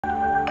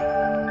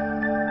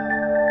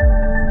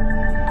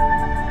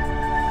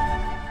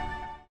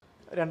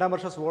രണ്ടാം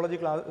വർഷ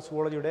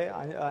സുവോളജിയുടെ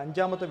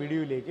അഞ്ചാമത്തെ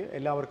വീഡിയോയിലേക്ക്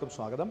എല്ലാവർക്കും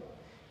സ്വാഗതം.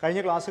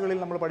 കഴിഞ്ഞ ക്ലാസ്സുകളിൽ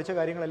നമ്മൾ പഠിച്ച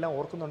കാര്യങ്ങളെല്ലാം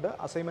ഓർക്കുന്നുണ്ട്,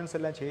 അസൈൻമെൻറ്റ്സ്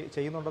എല്ലാം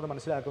ചെയ്യുന്നുണ്ടെന്ന്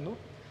മനസ്സിലാക്കുന്നു.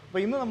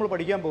 അപ്പോൾ ഇന്ന് നമ്മൾ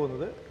പഠിക്കാൻ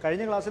പോകുന്നത്,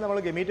 കഴിഞ്ഞ ക്ലാസ്സിൽ നമ്മൾ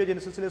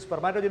ഗമീറ്റോജെനിസിസിൽ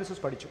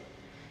സ്പെർമാറ്റോജെനിസിസ് പഠിച്ചു.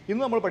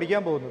 ഇന്ന് നമ്മൾ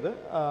പഠിക്കാൻ പോകുന്നത്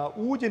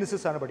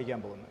ഊജെനിസിസ് ആണ് പഠിക്കാൻ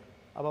പോകുന്നത്.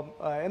 അപ്പം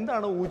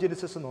എന്താണ്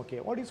ഊജെനിസിസ് എന്ന്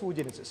നോക്കിയാൽ, വാട്ട് ഈസ്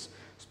ഊജെനിസിസ്?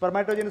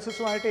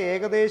 സ്പെർമാറ്റോജെനിസിസുമായിട്ട്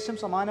ഏകദേശം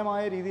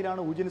സമാനമായ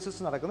രീതിയിലാണ് ഊജെനിസിസ്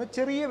നടക്കുന്നത്.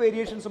 ചെറിയ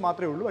വേരിയേഷൻസ്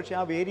മാത്രമേ ഉള്ളൂ, പക്ഷേ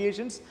ആ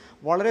വേരിയേഷൻസ്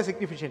വളരെ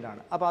സിഗ്നിഫിഷ്യൻ്റ്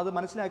ആണ്. അപ്പോൾ അത്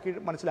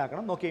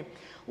മനസ്സിലാക്കണം. നോക്കി,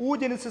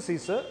 oogenesis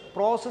is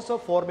process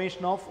of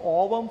formation of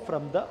ovum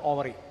from the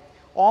ovary.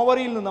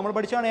 ഓവറിയിൽ നിന്ന് നമ്മൾ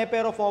പഠിച്ചാണ് A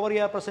pair of ovary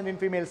R present in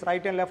females,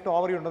 right and left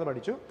ovary ഉണ്ടെന്ന്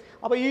പഠിച്ചു.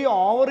 അപ്പോൾ ഈ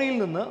ഓവറിയിൽ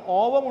നിന്ന്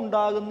ഓവം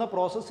ഉണ്ടാകുന്ന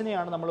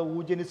പ്രോസസ്സിനെയാണ് നമ്മൾ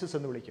ഊജെനിസിസ്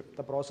എന്ന് വിളിക്കും. The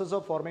process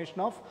of formation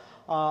of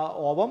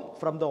ovum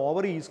from the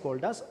ovary is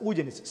called as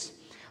oogenesis.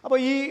 അപ്പോൾ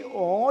ഈ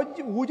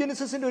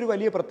ഊജെനിസിസിൻ്റെ ഒരു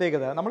വലിയ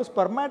പ്രത്യേകത, നമ്മൾ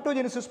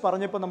സ്പെർമാറ്റോജെനിസിസ്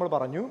പറഞ്ഞപ്പോൾ നമ്മൾ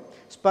പറഞ്ഞു,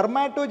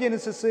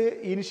 സ്പെർമാറ്റോജെനിസിസ്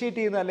ഇനിഷ്യേറ്റ്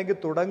ചെയ്യുന്നത് അല്ലെങ്കിൽ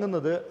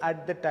തുടങ്ങുന്നത്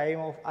at the time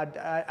of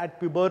at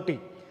puberty,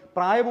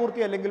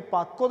 പ്രായപൂർത്തി അല്ലെങ്കിൽ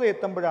പക്വത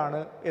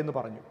എത്തുമ്പോഴാണ് എന്ന്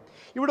പറഞ്ഞു.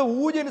 ഇവിടെ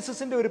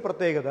ഊജെനിസിസിൻ്റെ ഒരു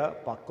പ്രത്യേകത,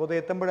 പക്വത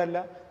എത്തുമ്പോഴല്ല,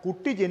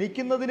 കുട്ടി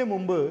ജനിക്കുന്നതിന്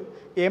മുമ്പ്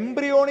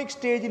എംബ്രിയോണിക്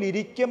സ്റ്റേജിൽ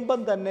ഇരിക്കുമ്പം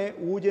തന്നെ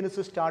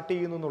ഊജെനിസിസ് സ്റ്റാർട്ട്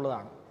ചെയ്യുന്നു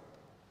എന്നുള്ളതാണ്.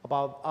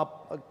 അപ്പോൾ ആ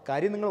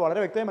കാര്യം നിങ്ങൾ വളരെ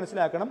വ്യക്തമായി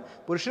മനസ്സിലാക്കണം.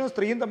 പുരുഷനും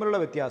സ്ത്രീയും തമ്മിലുള്ള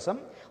വ്യത്യാസം,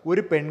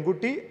 ഒരു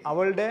പെൺകുട്ടി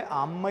അവളുടെ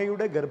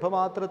അമ്മയുടെ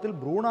ഗർഭപാത്രത്തിൽ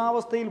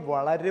ഭ്രൂണാവസ്ഥയിൽ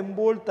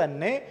വളരുമ്പോൾ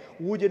തന്നെ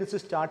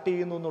ഊജെനിസിസ് സ്റ്റാർട്ട്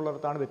ചെയ്യുന്നു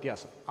എന്നുള്ളിടത്താണ്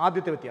വ്യത്യാസം,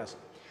 ആദ്യത്തെ വ്യത്യാസം.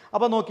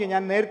 അപ്പോൾ നോക്കി,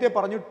 ഞാൻ നേരത്തെ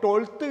പറഞ്ഞു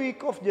 12th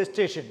വീക്ക് ഓഫ്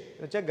ജസ്റ്റേഷൻ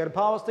എന്ന് വെച്ചാൽ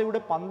ഗർഭാവസ്ഥയുടെ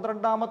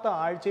 12ാമത്തെ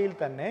ആഴ്ചയിൽ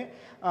തന്നെ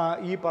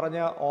ഈ പറഞ്ഞ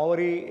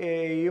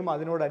ഓവറിയും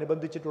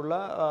അതിനോടനുബന്ധിച്ചിട്ടുള്ള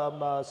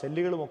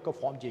സെല്ലുകളും ഒക്കെ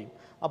ഫോം ചെയ്യും.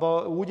 അപ്പോൾ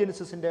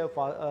ഊജെനിസിസിൻ്റെ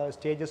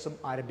സ്റ്റേജസും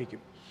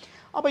ആരംഭിക്കും.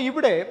 അപ്പോൾ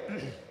ഇവിടെ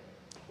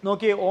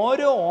നോക്കി,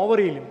 ഓരോ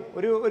ഓവറിയിലും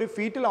ഒരു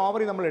ഫീറ്റൽ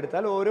ഓവറി നമ്മൾ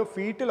എടുത്താൽ ഓരോ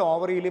ഫീറ്റൽ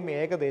ഓവറിയിലും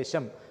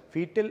ഏകദേശം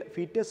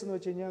ഫീറ്റസ് എന്ന്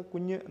വെച്ച് കഴിഞ്ഞാൽ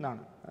കുഞ്ഞ്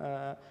എന്നാണ്,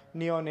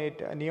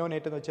 നിയോനേറ്റ്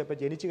എന്ന് വെച്ചാൽ ഇപ്പോൾ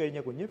ജനിച്ചു കഴിഞ്ഞ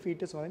കുഞ്ഞ്,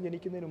 ഫീറ്റസ് എന്ന് പറഞ്ഞാൽ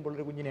ജനിക്കുന്നതിന്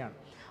മുമ്പുള്ളൊരു കുഞ്ഞിനെയാണ്.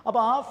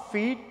 അപ്പോൾ ആ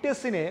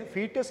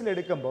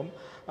ഫീറ്റസിലെടുക്കുമ്പം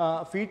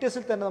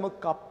ഫീറ്റസിൽ തന്നെ നമുക്ക്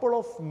couple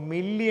of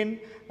million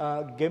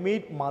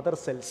gamete mother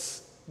cells,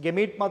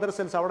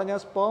 അവിടെ ഞാൻ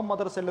സ്പേം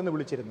മദർ സെൽ എന്ന്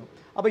വിളിച്ചിരുന്നു.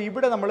 അപ്പോൾ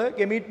ഇവിടെ നമ്മൾ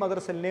ഗമീറ്റ് മദർ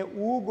സെല്ലിനെ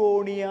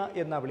ഊഗോണിയ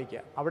എന്നാണ്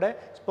വിളിക്കുക. അവിടെ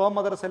സ്പേം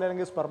മദർ സെൽ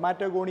അല്ലെങ്കിൽ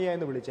സ്പെർമാറ്റോഗോണിയ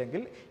എന്ന്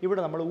വിളിച്ചെങ്കിൽ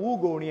ഇവിടെ നമ്മൾ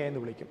ഊഗോണിയ എന്ന്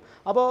വിളിക്കും.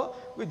 അപ്പോൾ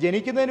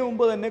ജനിക്കുന്നതിന്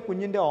മുമ്പ് തന്നെ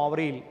കുഞ്ഞിൻ്റെ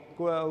ഓവറിയിൽ,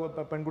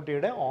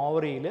 പെൺകുട്ടിയുടെ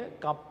ഓവറിയിൽ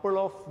couple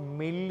of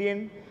million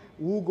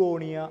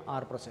oogonia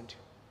are present.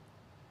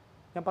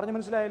 ഞാൻ പറഞ്ഞു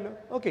മനസ്സിലായല്ലോ?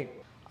 ഓക്കെ.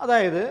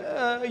 അതായത്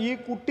ഈ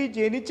കുട്ടി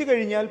ജനിച്ചു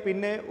കഴിഞ്ഞാൽ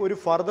പിന്നെ ഒരു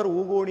ഫർദർ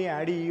ഊഗോണിയ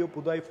ആഡ് ചെയ്യുകയോ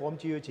പുതുതായി ഫോം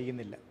ചെയ്യുകയോ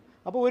ചെയ്യുന്നില്ല.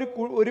 അപ്പോൾ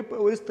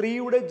ഒരു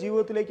സ്ത്രീയുടെ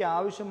ജീവിതത്തിലേക്ക്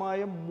ആവശ്യമായ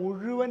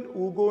മുഴുവൻ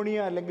ഊഗോണിയ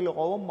അല്ലെങ്കിൽ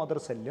ഓവം മദർ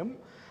സെല്ലും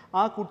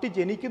ആ കുട്ടി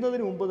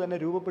ജനിക്കുന്നതിന് മുമ്പ് തന്നെ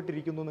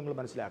രൂപപ്പെട്ടിരിക്കുന്നു നിങ്ങൾ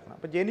മനസ്സിലാക്കണം.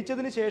 അപ്പോൾ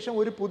ജനിച്ചതിന് ശേഷം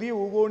ഒരു പുതിയ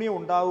ഊഗോണിയ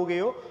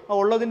ഉണ്ടാവുകയോ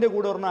ഉള്ളതിൻ്റെ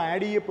കൂടെ ഒരെണ്ണം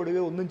ആഡ്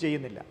ചെയ്യപ്പെടുകയോ ഒന്നും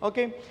ചെയ്യുന്നില്ല.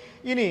 ഓക്കെ.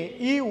 ഇനി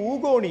ഈ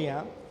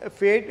ഊഗോണിയ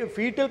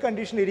ഫീറ്റൽ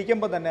കണ്ടീഷനിൽ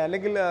ഇരിക്കുമ്പോൾ തന്നെ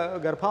അല്ലെങ്കിൽ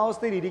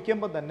ഗർഭാവസ്ഥയിൽ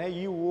ഇരിക്കുമ്പോൾ തന്നെ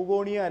ഈ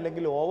ഊഗോണിയ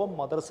അല്ലെങ്കിൽ ovum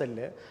mother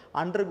cell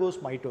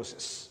undergoes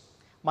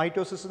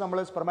mitosis നമ്മൾ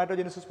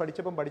സ്പെർമാറ്റോജെനിസിസ്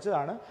പഠിച്ചപ്പം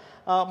പഠിച്ചതാണ്.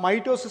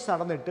 മൈറ്റോസിസ്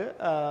നടന്നിട്ട്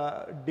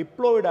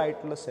ഡിപ്ലോയിഡ്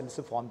ആയിട്ടുള്ള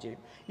സെൽസ് ഫോം ചെയ്യും.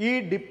 ഈ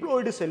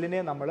ഡിപ്ലോയിഡ്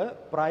സെല്ലിനെ നമ്മൾ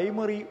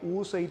പ്രൈമറി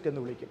ഊസൈറ്റ്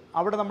എന്ന് വിളിക്കും.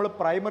 അവിടെ നമ്മൾ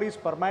പ്രൈമറി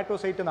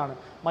സ്പെർമാറ്റോസൈറ്റ് എന്നാണ്,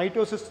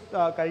 മൈറ്റോസിസ്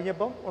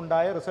കഴിഞ്ഞപ്പം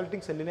ഉണ്ടായ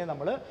റിസൾട്ടിങ് സെല്ലിനെ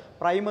നമ്മൾ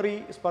പ്രൈമറി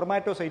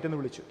സ്പെർമാറ്റോസൈറ്റ് എന്ന്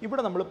വിളിച്ചു.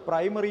 ഇവിടെ നമ്മൾ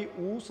പ്രൈമറി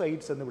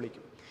ഊസൈറ്റ്സ് എന്ന്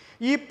വിളിക്കും.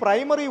 ഈ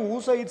പ്രൈമറി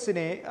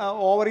ഊസൈറ്റ്സിനെ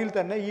ഓവറിയിൽ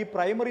തന്നെ ഈ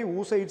പ്രൈമറി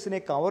ഊസൈറ്റ്സിനെ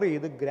കവർ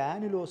ചെയ്ത്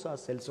ഗ്രാനുലോസ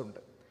സെൽസ്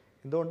ഉണ്ട്.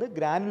 എന്തുകൊണ്ട്?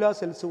 ഗ്രാനുലാർ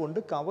സെൽസ് കൊണ്ട്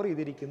കവർ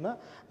ചെയ്തിരിക്കുന്ന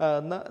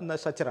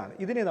സ്ട്രക്ചറാണ്.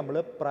 ഇതിനെ നമ്മൾ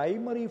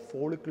പ്രൈമറി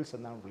ഫോളിക്കിൾസ്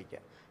എന്നാണ് വിളിക്കുക.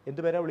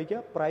 എന്ത് പേരാണ് വിളിക്കുക?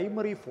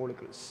 Primary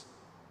follicles.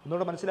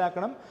 ഒന്നുകൂടെ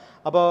മനസ്സിലാക്കണം.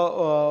 അപ്പോൾ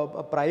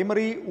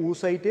പ്രൈമറി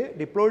ഊസൈറ്റ്,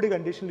 ഡിപ്ലോയിഡ്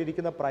കണ്ടീഷനിൽ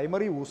ഇരിക്കുന്ന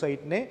പ്രൈമറി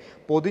ഊസൈറ്റിനെ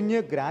പൊതിഞ്ഞ്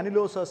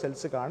ഗ്രാനുലോസ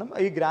സെൽസ് കാണും.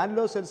 ഈ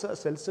ഗ്രാനുലോസ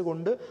സെൽസ്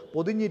കൊണ്ട്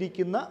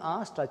പൊതിഞ്ഞിരിക്കുന്ന ആ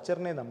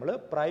സ്ട്രക്ചറിനെ നമ്മൾ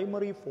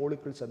പ്രൈമറി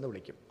ഫോളിക്കിൾസ് എന്ന്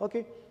വിളിക്കും.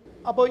 ഓക്കെ.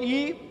 അപ്പോൾ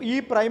ഈ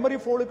പ്രൈമറി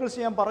ഫോളിക്കിൾസ്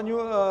ഞാൻ പറഞ്ഞു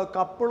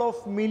കപ്പിൾ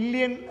ഓഫ്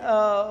മില്യൺ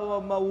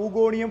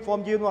ഊഗോണിയം ഫോം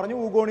ചെയ്യുമെന്ന് പറഞ്ഞു.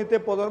 ഊഗോണിയത്തെ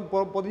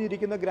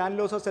പൊതിഞ്ഞിരിക്കുന്ന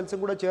ഗ്രാനുലോസ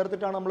സെൽസും കൂടെ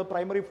ചേർത്തിട്ടാണ് നമ്മൾ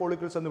പ്രൈമറി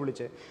ഫോളിക്കിൾസ് എന്ന്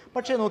വിളിച്ചത്.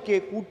 പക്ഷേ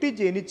നോക്കിയേ, കുട്ടി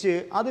ജനിച്ച്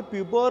അത്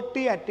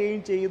പ്യൂബർട്ടി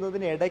അറ്റൈൻ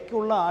ചെയ്യുന്നതിന്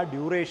ഇടയ്ക്കുള്ള ആ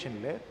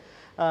ഡ്യൂറേഷനിൽ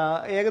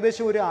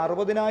ഏകദേശം ഒരു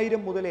 60,000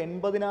 മുതൽ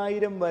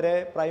 80,000 വരെ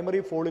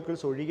പ്രൈമറി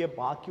ഫോളിക്കിൾസ് ഒഴികെ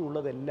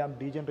ബാക്കിയുള്ളതെല്ലാം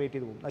ഡീജനറേറ്റ്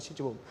ചെയ്ത് പോകും,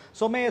 നശിച്ചു പോകും,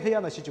 സ്വമേധയാ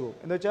നശിച്ചു പോകും.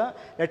 എന്ന് വെച്ചാൽ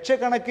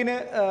ലക്ഷക്കണക്കിന്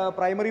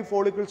പ്രൈമറി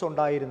ഫോളിക്കിൾസ്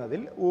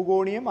ഉണ്ടായിരുന്നതിൽ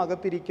ഊഗോണിയം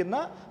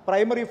അകത്തിരിക്കുന്ന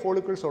പ്രൈമറി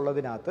ഫോളിക്കിൾസ്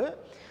ഉള്ളതിനകത്ത്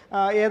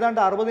ഏതാണ്ട്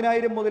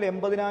 60,000 മുതൽ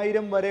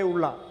 80,000 വരെ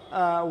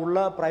ഉള്ള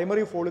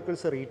പ്രൈമറി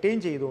ഫോളിക്കിൾസ് റീറ്റെയിൻ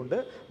ചെയ്തുകൊണ്ട്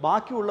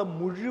ബാക്കിയുള്ള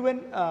മുഴുവൻ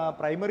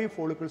പ്രൈമറി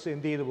ഫോളിക്കിൾസ്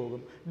എന്ത് ചെയ്തു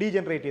പോകും?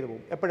 ഡീജനറേറ്റ് ചെയ്ത്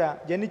പോകും. എപ്പോഴാണ്?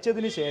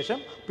 ജനിച്ചതിന് ശേഷം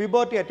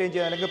പ്യൂബർട്ടി അറ്റൈൻ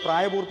ചെയ്യുന്ന അല്ലെങ്കിൽ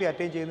പ്രായപൂർത്തി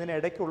അറ്റൈൻ ചെയ്യുന്നതിന്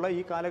ഇടയ്ക്കുള്ള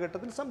ഈ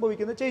കാലഘട്ടത്തിൽ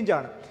സംഭവിക്കുന്ന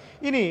ചേഞ്ചാണ്.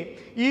 ഇനി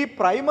ഈ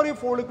പ്രൈമറി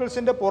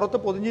ഫോളിക്കിൾസിൻ്റെ പുറത്ത്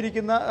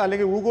പൊതിഞ്ഞിരിക്കുന്ന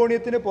അല്ലെങ്കിൽ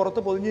ഊഗോണിയത്തിന്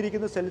പുറത്ത്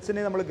പൊതിഞ്ഞിരിക്കുന്ന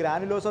സെൽസിനെ നമ്മൾ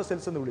ഗ്രാനുലോസ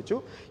സെൽസ് എന്ന് വിളിച്ചു.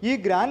 ഈ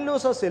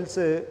ഗ്രാനുലോസ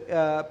സെൽസ്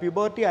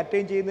പ്യൂബർട്ടി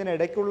അറ്റൈൻ ചെയ്യുന്നതിന്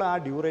ഇടയ്ക്കുള്ള ആ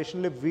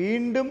ഡ്യൂറേഷനിൽ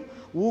വീണ്ടും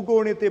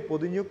ഊഗോണിയത്തെ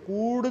പൊതിഞ്ഞ്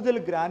കൂടുതൽ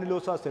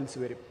ഗ്രാനുലോസ സെൽസ്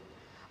വരും.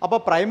 അപ്പോൾ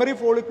പ്രൈമറി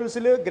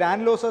ഫോളിക്കിൾസിൽ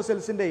ഗ്രാനുലോസ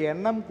സെൽസിൻ്റെ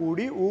എണ്ണം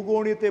കൂടി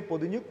ഊഗോണിയത്തെ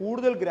പൊതിഞ്ഞ്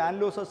കൂടുതൽ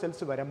ഗ്രാനുലോസ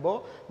സെൽസ് വരുമ്പോൾ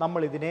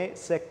നമ്മൾ ഇതിനെ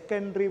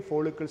സെക്കൻഡറി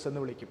ഫോളിക്കിൾസ് എന്ന്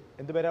വിളിക്കും.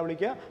 എന്ത് പേരാ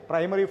വിളിക്കുക?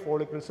 പ്രൈമറി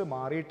ഫോളിക്കിൾസ്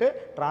മാറിയിട്ട്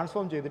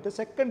ട്രാൻസ്ഫോം ചെയ്തിട്ട്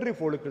സെക്കൻഡറി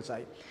ഫോളിക്കിൾസ്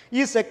ആയി. ഈ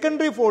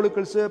സെക്കൻഡറി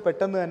ഫോളിക്കിൾസ്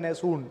പെട്ടെന്ന് തന്നെ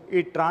സൂൺ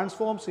ഈ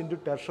transforms in to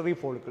tertiary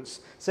follicles.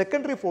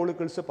 Secondary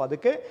follicles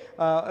പതുക്കെ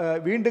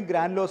വീണ്ടും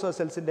ഗ്രാനുലോസ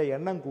സെൽസിൻ്റെ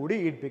എണ്ണം കൂടി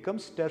ഇറ്റ്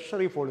ബിക്കംസ്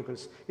ടെർഷറി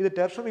ഫോളിക്കിൾസ്. ഇത്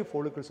ടെർഷറി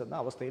ഫോളിക്കിൾസ് എന്ന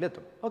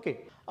അവസ്ഥയിലെത്തും. ഓക്കെ,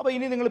 അപ്പോൾ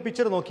ഇനി നിങ്ങൾ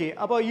പിക്ചർ നോക്കി.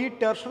 അപ്പോൾ ഈ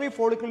ടെർഷറി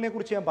ഫോളിക്കിളിനെ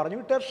കുറിച്ച് ഞാൻ പറഞ്ഞു.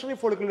 ടെർഷറി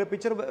ഫോളിക്കിളിൻ്റെ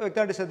പിക്ചർ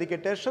വ്യക്തമായിട്ട് ശ്രദ്ധിക്കുക.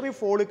 ടെർഷറി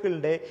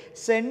ഫോളിക്കിളിൻ്റെ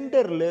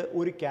സെൻറ്ററിൽ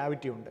ഒരു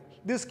ക്യാവിറ്റി ഉണ്ട്.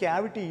 This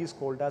cavity is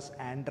called as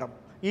Antrum.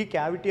 ഈ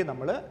ക്യാവിറ്റിയെ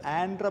നമ്മൾ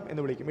ആൻഡ്രം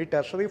എന്ന് വിളിക്കും. ഈ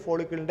ടെർഷറി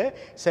ഫോളിക്കിളിൻ്റെ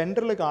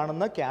സെൻറ്ററിൽ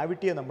കാണുന്ന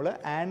ക്യാവിറ്റിയെ നമ്മൾ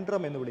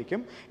ആൻഡ്രം എന്ന് വിളിക്കും.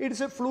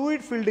 It's A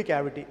fluid filled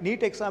cavity.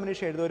 NEET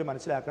examination എഴുതുന്നവർ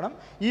മനസ്സിലാക്കണം,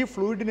 ഈ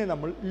ഫ്ലൂയിഡിനെ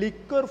നമ്മൾ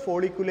ലിക്വർ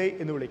ഫോളിക്കുലൈ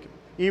എന്ന് വിളിക്കും.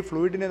 ഈ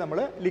ഫ്ലൂയിഡിനെ നമ്മൾ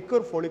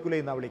ലിക്വർ ഫോളിക്കുലൈ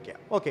എന്നാണ് വിളിക്കുക.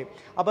 ഓക്കെ,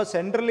 അപ്പോൾ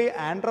സെൻട്രലി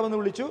ആൻഡ്രം എന്ന്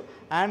വിളിച്ചു.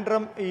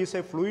 Antrum is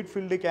A fluid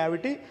filled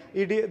cavity.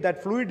 That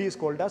fluid is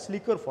called as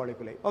liquor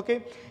ഫോളിക്കുലൈ. Okay,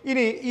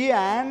 ഇനി ഈ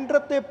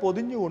ആൻഡ്രത്തെ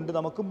പൊതിഞ്ഞുകൊണ്ട്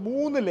നമുക്ക്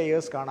 3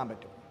 ലെയേഴ്സ് കാണാൻ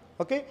പറ്റും.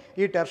 ഓക്കെ,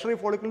 ഈ ടെർഷറി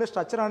ഫോളിക്കിളിൻ്റെ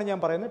സ്ട്രക്ചറാണ് ഞാൻ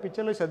പറയുന്നത്.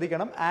 പിക്ചറിൽ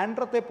ശ്രദ്ധിക്കണം.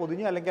 ആൻഡ്രത്തെ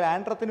പൊതിഞ്ഞ് അല്ലെങ്കിൽ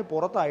ആൻഡ്രത്തിന്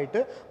പുറത്തായിട്ട്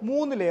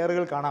 3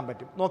 ലെയറുകൾ കാണാൻ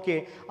പറ്റും. നോക്കിയേ,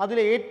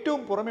 അതിലെ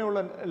ഏറ്റവും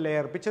പുറമെയുള്ള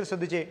ലെയർ പിക്ചർ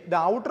ശ്രദ്ധിച്ചേ. The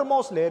outer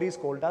most layer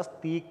is called as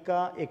തീക്ക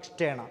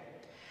externa.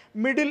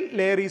 Middle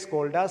layer is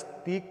called as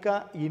theca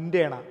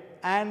interna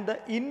and the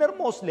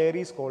innermost layer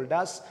is called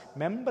as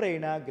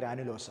membrana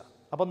granulosa.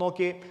 അപ്പോൾ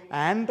നോക്കിയേ,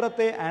 ആൻഡ്രം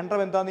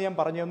എന്താണെന്ന് ഞാൻ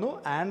പറഞ്ഞു തന്നു.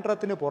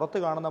 ആൻഡ്രത്തിന് പുറത്ത്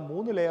കാണുന്ന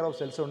 3 ലെയർ ഓഫ്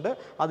സെൽസ് ഉണ്ട്.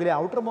 അതിലെ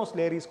outer most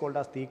layer is called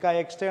as തീക്ക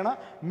externa,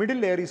 middle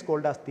layer is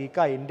called as തീക്ക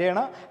ഇന്റേണ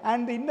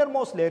and the inner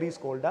most layer is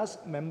called as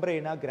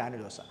മെംബ്രേന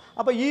granulosa.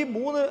 അപ്പോൾ ഈ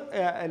 3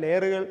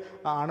 ലെയറുകൾ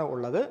ആണ്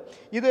ഉള്ളത്.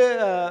 ഇത്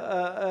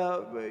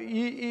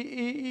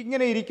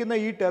ഇങ്ങനെ ഇരിക്കുന്ന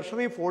ഈ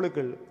ടെർഷറി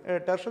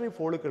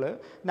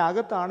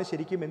ഫോളിക്കിളിനകത്താണ്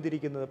ശരിക്കും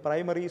എന്തിരിക്കുന്നത്?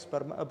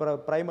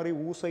 പ്രൈമറി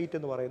ഊസൈറ്റ്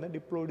എന്ന് പറയുന്ന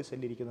ഡിപ്ലോയിഡ്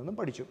സെല്ലിരിക്കുന്നതെന്നും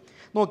പഠിച്ചു.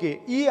 നോക്കിയേ,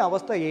 ഈ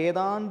അവസ്ഥ ഏതാണ്ട്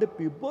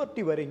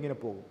പ്യൂബർട്ടി വരെ ഇങ്ങനെ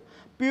പോകും.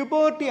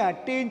 പ്യൂബർട്ടി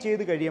അറ്റൈൻ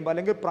ചെയ്ത് കഴിയുമ്പോൾ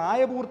അല്ലെങ്കിൽ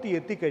പ്രായപൂർത്തി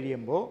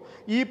എത്തിക്കഴിയുമ്പോൾ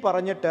ഈ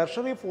പറഞ്ഞ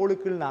ടെർഷറി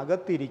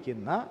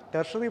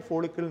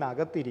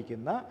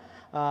ഫോളിക്കിളിനകത്തിരിക്കുന്ന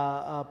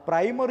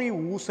പ്രൈമറി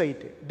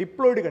ഊസൈറ്റ്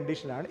ഡിപ്ലോയിഡ്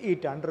കണ്ടീഷനാണ്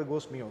ഇറ്റ്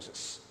അണ്ടർഗോസ്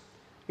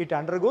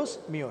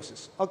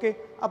മിയോസിസ്. ഓക്കെ,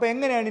 അപ്പോൾ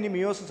എങ്ങനെയാണ് ഇനി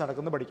മിയോസിസ്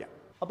നടക്കുന്നത് പഠിക്കാം.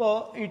 അപ്പോൾ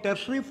ഈ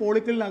ടെർഷറി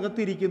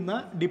ഫോളിക്കിളിനകത്തിരിക്കുന്ന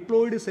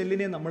ഡിപ്ലോയിഡ്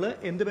സെല്ലിനെ നമ്മൾ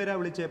എന്ത് പേരാ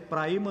വിളിച്ചത്?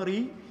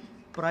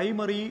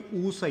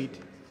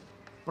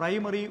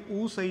 പ്രൈമറി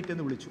ഊസൈറ്റ്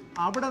എന്ന് വിളിച്ചു.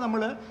 അവിടെ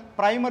നമ്മൾ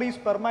പ്രൈമറി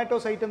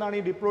സ്പെർമാറ്റോസൈറ്റ് എന്നാണ്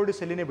ഈ ഡിപ്ലോയിഡ്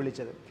സെല്ലിനെ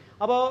വിളിച്ചത്.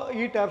 അപ്പോൾ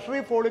ഈ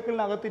tertiary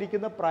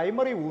ഫോളിക്കിളിനകത്തിരിക്കുന്ന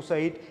primary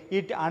oocyte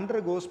it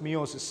undergoes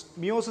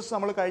meiosis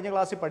നമ്മൾ കഴിഞ്ഞ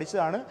ക്ലാസ്സിൽ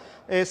പഠിച്ചതാണ്.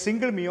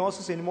 Single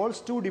meiosis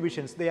involves 2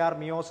 divisions. They are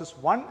meiosis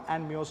 1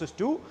 and meiosis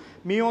 2.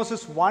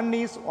 Meiosis 1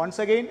 is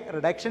once again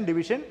reduction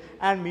division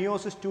and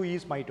meiosis 2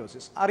 is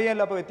mitosis.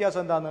 അറിയാമല്ലോ അപ്പോൾ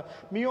വ്യത്യാസം എന്താണ്?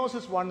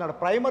 മിയോസിസ് 1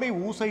 പ്രൈമറി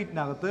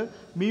ഊസൈറ്റിനകത്ത്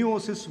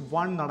മിയോസിസ്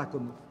 1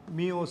 നടക്കുന്നു.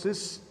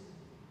 മിയോസിസ്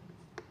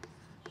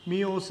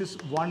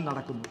 1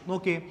 നടക്കുന്നു.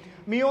 നോക്കിയേ,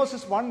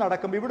 മിയോസിസ് 1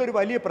 നടക്കുമ്പോൾ ഇവിടെ ഒരു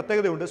വലിയ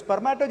പ്രത്യേകതയുണ്ട്.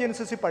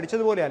 സ്പെർമാറ്റോജെനിസിസിൽ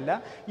പഠിച്ചതുപോലെയല്ല.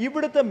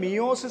 ഇവിടുത്തെ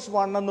മിയോസിസ്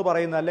 1 എന്ന്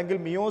പറയുന്ന അല്ലെങ്കിൽ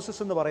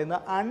മിയോസിസ് എന്ന് പറയുന്ന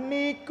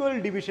അൺഈക്വൽ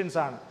ഡിവിഷൻസ്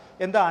ആണ്.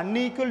 എന്താ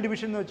അൺഈക്വൽ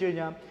ഡിവിഷൻ എന്ന് വെച്ച്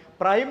കഴിഞ്ഞാൽ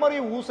പ്രൈമറി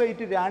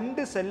ഊസൈറ്റ്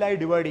 2 സെല്ലായി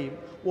ഡിവൈഡ് ചെയ്യും.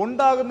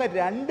 ഉണ്ടാകുന്ന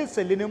 2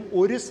 സെല്ലിനും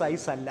ഒരു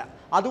സൈസ് അല്ല.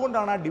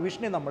 അതുകൊണ്ടാണ് ആ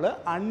ഡിവിഷനെ നമ്മൾ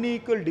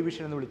അൺഈക്വൽ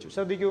ഡിവിഷൻ എന്ന് വിളിച്ചു.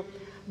 ശ്രദ്ധിക്കൂ,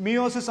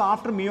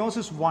 after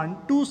meiosis 1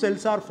 2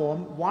 cells are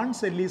formed. 1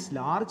 cell is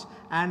large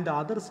and the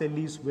other cell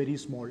is very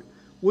small.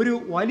 ഒരു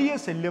വലിയ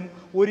സെല്ലും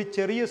ഒരു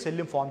ചെറിയ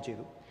സെല്ലും ഫോം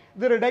ചെയ്തു.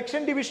 ഇത്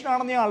റിഡക്ഷൻ ഡിവിഷൻ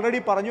ആണെന്ന് ഞാൻ ഓൾറെഡി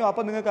പറഞ്ഞു.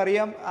 അപ്പോൾ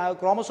നിങ്ങൾക്കറിയാം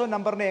ക്രോമസോം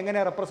നമ്പറിനെ എങ്ങനെ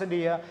റെപ്രസെൻറ്റ്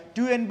ചെയ്യുക?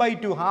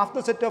 2n/2 half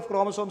the set of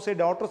ക്രോമസോംസേ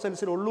daughter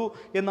സെൽസിൽ ഉള്ളൂ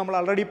എന്ന് നമ്മൾ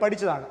ഓൾറെഡി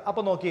പഠിച്ചതാണ്.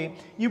 അപ്പോൾ നോക്കിയേ,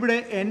 ഇവിടെ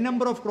n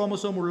നമ്പർ ഓഫ്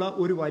ക്രോമസോം ഉള്ള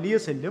ഒരു വലിയ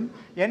സെല്ലും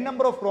n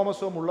നമ്പർ ഓഫ്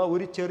ക്രോമസോം ഉള്ള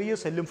ഒരു ചെറിയ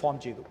സെല്ലും ഫോം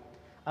ചെയ്തു.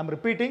 I M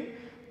repeating,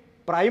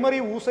 primary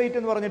oocyte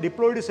എന്ന് പറഞ്ഞ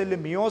ഡിപ്ലോയിഡ് സെല്ല്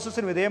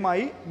മിയോസിസിന്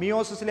വിധേയമായി.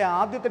 മിയോസിസിലെ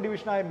ആദ്യത്തെ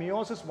ഡിവിഷനായ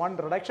മിയോസിസ് 1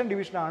 റിഡക്ഷൻ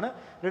ഡിവിഷനാണ്.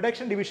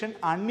 റിഡക്ഷൻ ഡിവിഷൻ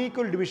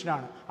അൺഈക്വൽ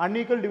ഡിവിഷനാണ്.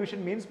 അൺഈക്വൽ ഡിവിഷൻ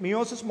മീൻസ്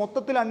മിയോസിസ്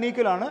മൊത്തത്തിൽ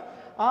അൺഈക്വൽ ആണ്.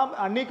 ആ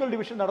അൺഈക്വൽ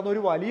ഡിവിഷൻ നടന്ന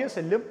ഒരു വലിയ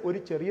സെല്ലും ഒരു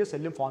ചെറിയ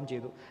സെല്ലും ഫോം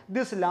ചെയ്തു.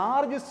 This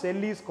large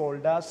cell is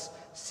called as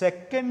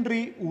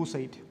secondary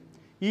oocyte.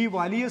 ഈ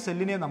വലിയ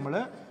സെല്ലിനെ നമ്മൾ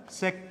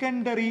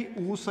സെക്കൻഡറി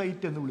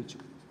ഊസൈറ്റ് എന്ന് വിളിച്ചു.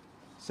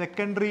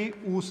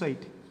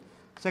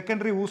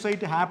 സെക്കൻഡറി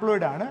ഊസൈറ്റ്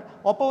ഹാപ്ലോയിഡ് ആണ്.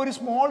 ഒപ്പം ഒരു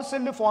സ്മോൾ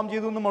സെല്ല് ഫോം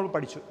ചെയ്തു എന്ന് നമ്മൾ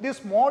പഠിച്ചു. This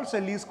small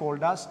cell is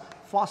called as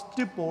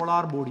first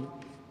polar body.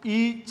 ഈ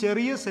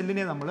ചെറിയ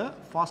സെല്ലിനെ നമ്മൾ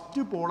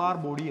ഫസ്റ്റ് പോളാർ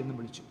ബോഡി എന്ന്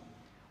വിളിച്ചു.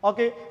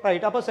 Okay,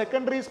 right. അപ്പോൾ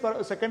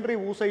സെക്കൻഡറി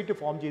ഊസൈറ്റ്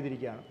ഫോം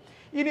ചെയ്തിരിക്കുകയാണ്.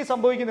 ഇനി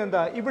സംഭവിക്കുന്നത്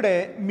എന്താ? ഇവിടെ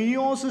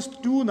മിയോസിസ്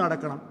 2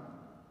 നടക്കണം.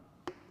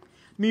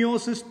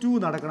 മിയോസിസ്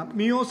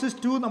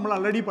 2 നമ്മൾ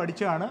ഓൾറെഡി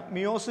പഠിച്ചതാണ്.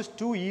 Meiosis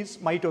 2 is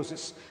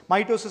mitosis.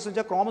 മൈറ്റോസിസ് എന്ന്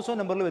വെച്ചാൽ ക്രോമസോം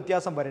നമ്പറിൽ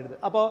വ്യത്യാസം വരരുത്.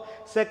 അപ്പോൾ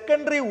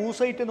സെക്കൻഡറി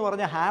ഊസൈറ്റ് എന്ന്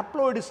പറഞ്ഞ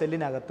ഹാപ്ലോയിഡ്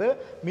സെല്ലിനകത്ത്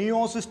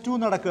മിയോസിസ് 2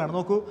 നടക്കുകയാണ്.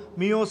 നോക്കൂ,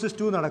 മിയോസിസ്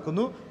 2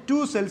 നടക്കുന്നു.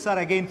 2 cells are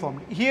again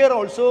formed. Here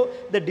also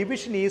the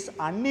division is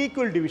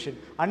unequal division.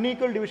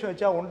 Unequal division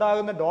വെച്ചാൽ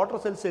ഉണ്ടാകുന്ന ഡോട്ടർ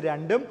സെൽസ്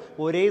രണ്ടും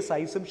ഒരേ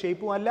സൈസും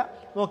ഷേപ്പും അല്ല.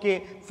 നോക്കിയേ,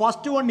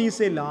 first one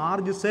is A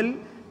large cell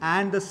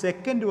and the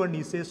second one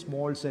is A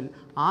small cell.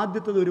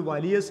 ആദ്യത്തത് ഒരു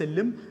വലിയ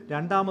സെല്ലും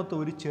രണ്ടാമത്തെ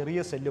ഒരു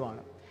ചെറിയ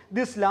സെല്ലുമാണ്.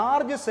 This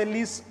large cell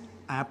is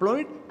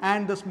haploid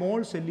and the small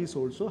cell is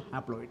also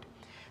haploid.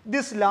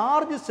 This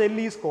large cell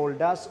is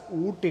called as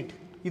ഊട്ടിഡ്.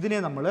 ഇതിനെ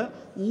നമ്മൾ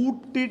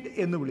ഊട്ടിഡ്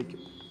എന്ന്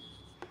വിളിക്കും.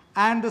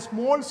 And the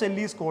small cell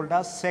is called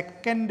as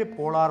second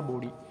polar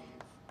body.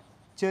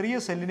 ചെറിയ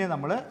സെല്ലിനെ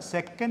നമ്മൾ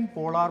സെക്കൻഡ്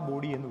പോളാർ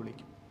ബോഡി എന്ന്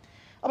വിളിക്കും.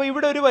 അപ്പോൾ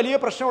ഇവിടെ ഒരു വലിയ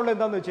പ്രശ്നമുള്ളത്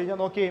എന്താണെന്ന് വെച്ച് കഴിഞ്ഞാൽ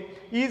നോക്കിയേ,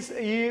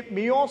 ഈ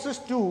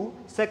മിയോസിസ് 2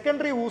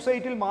 സെക്കൻഡറി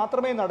ഊസൈറ്റിൽ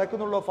മാത്രമേ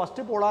നടക്കുന്നുള്ളൂ,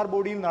 ഫസ്റ്റ് പോളാർ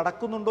ബോഡിയിൽ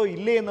നടക്കുന്നുണ്ടോ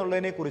ഇല്ലേ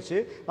എന്നുള്ളതിനെക്കുറിച്ച്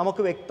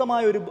നമുക്ക്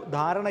വ്യക്തമായ ഒരു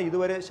ധാരണ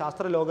ഇതുവരെ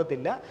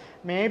ശാസ്ത്രലോകത്തില്ല.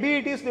 May be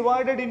it is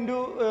divided in to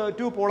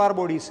 2 polar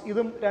bodies.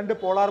 ഇതും 2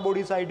 പോളാർ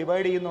ബോഡീസായി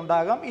ഡിവൈഡ്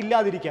ചെയ്യുന്നുണ്ടാകാം,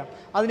 ഇല്ലാതിരിക്കാം.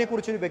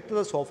 അതിനെക്കുറിച്ചൊരു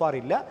വ്യക്തത സോഫാർ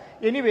ഇല്ല.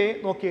 എനിവേ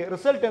നോക്കിയേ,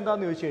 റിസൾട്ട്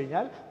എന്താണെന്ന് ചോദിച്ചു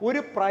കഴിഞ്ഞാൽ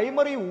ഒരു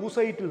പ്രൈമറി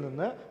ഊസൈറ്റിൽ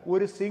നിന്ന്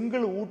ഒരു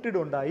സിംഗിൾ ഊട്ടിഡ്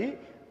ഉണ്ടായി,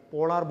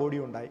 പോളാർ ബോഡി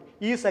ഉണ്ടായി.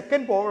 ഈ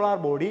സെക്കൻഡ് പോളാർ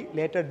ബോഡി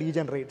ലേറ്റർ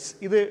ഡീജനറേറ്റ്സ്.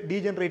 ഇത്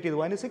ഡീജനറേറ്റ്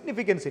ചെയ്തു, അതിന്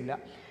സിഗ്നിഫിക്കൻസ് ഇല്ല.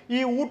 ഈ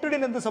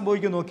ഊട്ടിഡിന് എന്ത്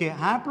സംഭവിക്കും നോക്കിയേ,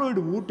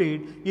 haploid ഊട്ടിഡ്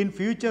in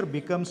future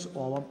becomes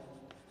ovum.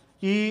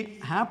 ഈ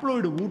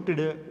ഹാപ്ലോയിഡ്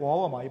ഊട്ടിഡ്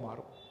ഓവമായി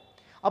മാറും.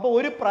 അപ്പോൾ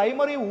ഒരു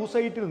പ്രൈമറി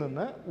ഊസൈറ്റിൽ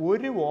നിന്ന്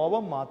ഒരു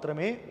ഓവം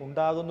മാത്രമേ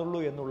ഉണ്ടാകുന്നുള്ളൂ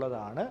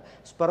എന്നുള്ളതാണ്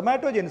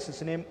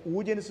സ്പെർമാറ്റോജെനിസിസിനെയും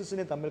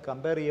ഊജെനിസിസിനെയും തമ്മിൽ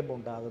കമ്പയർ ചെയ്യുമ്പോൾ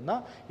ഉണ്ടാകുന്ന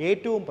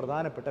ഏറ്റവും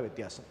പ്രധാനപ്പെട്ട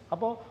വ്യത്യാസം.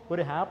 അപ്പോൾ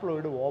ഒരു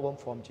ഹാപ്ലോയിഡ് ഓവം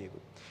ഫോം ചെയ്തു.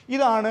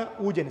 ഇതാണ്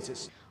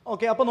ഊജെനിസിസ്.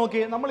 ഓക്കെ, അപ്പോൾ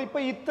നോക്കിയേ,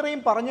 നമ്മളിപ്പോൾ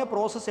ഇത്രയും പറഞ്ഞ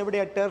പ്രോസസ്സ്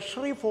എവിടെയാണ്?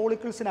 ടെർഷറി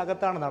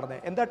ഫോളിക്കിൾസിനകത്താണ്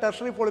നടന്നത്. എന്താ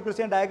ടെർഷറി ഫോളിക്കിൾസ്?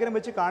 ഞാൻ ഡയഗ്രാം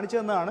വെച്ച് കാണിച്ചു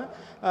തന്നതാണ്.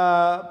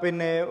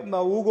 പിന്നെ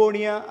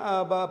ഊഗോണിയ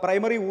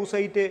പ്രൈമറി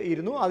ഊസൈറ്റ്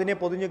ഇരുന്നു, അതിനെ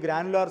പൊതിഞ്ഞ്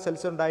ഗ്രാനുലാർ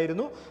സെൽസ്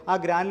ഉണ്ടായിരുന്നു. ആ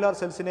ഗ്രാനുലാർ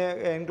സെൽസിനെ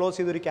എൻക്ലോസ്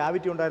ചെയ്തൊരു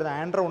ക്യാവിറ്റി ഉണ്ടായിരുന്നു,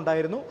 ആൻഡ്രം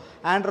ഉണ്ടായിരുന്നു.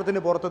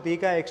 ആൻഡ്രത്തിന് പുറത്ത്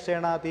തീക്ക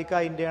എക്സ്റ്റേണ,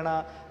 തീക്ക ഇൻറ്റേണ,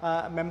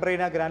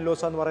 മെംബ്രൈന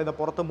ഗ്രാനുലോസ എന്ന് പറയുന്ന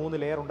പുറത്ത്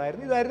 3 ലെയർ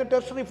ഉണ്ടായിരുന്നു. ഇതായിരുന്നു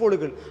ടെർഷറി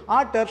ഫോളിക്കിൾ. ആ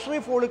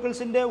ടെർഷറി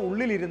ഫോളിക്കിൾസിൻ്റെ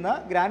ഉള്ളിലിരുന്ന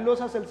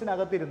ഗ്രാനുലോസ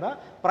സെൽസിനകത്തിരുന്ന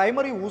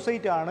പ്രൈമറി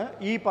ഊസൈറ്റ് ആണ്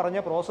ഈ പറഞ്ഞ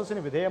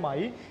പ്രോസസ്സിന്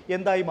വിധേയമായി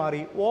എന്തായി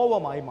മാറി?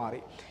 ഓവമായി മാറി.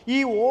 ഈ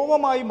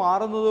ഓവമായി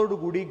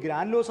മാറുന്നതോടുകൂടി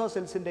ഗ്രാനുലോസ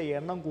സെൽസിൻ്റെ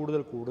എണ്ണം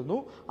കൂടുതൽ കൂടുന്നു,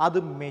 അത്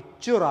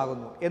മെച്യൂർ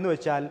ആകുന്നു. എന്ന്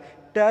വെച്ചാൽ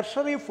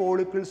tertiary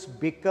follicles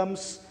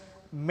becomes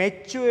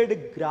matured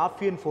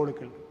ഗ്രാഫിയൻ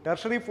follicle.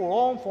 Tertiary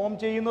ovum form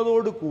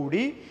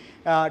ചെയ്യുന്നതോടുകൂടി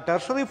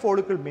tertiary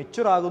follicle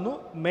mature ആകുന്നു.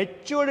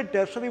 മെച്യൂർഡ്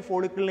ടെർഷറി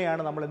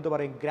ഫോളിക്കിളിനെയാണ് നമ്മൾ എന്ത്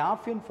പറയും?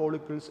 ഗ്രാഫിയൻ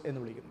ഫോളിക്കിൾസ്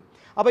എന്ന് വിളിക്കുന്നത്.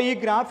 അപ്പോൾ ഈ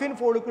ഗ്രാഫിയൻ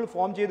ഫോളിക്കിൾ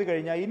ഫോം ചെയ്ത്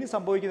കഴിഞ്ഞാൽ ഇനി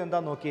സംഭവിക്കുന്നത്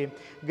എന്താണെന്ന് നോക്കിയേ,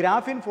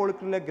 ഗ്രാഫിയൻ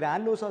ഫോളിക്കിളിലെ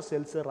ഗ്രാനുലോസ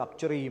സെൽസ്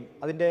റപ്ചർ ചെയ്യും.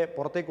 അതിൻ്റെ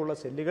പുറത്തേക്കുള്ള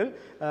സെല്ലുകൾ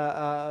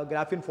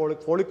ഗ്രാഫിയൻ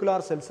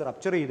ഫോളിക്കുലാർ സെൽസ്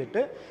റപ്ചർ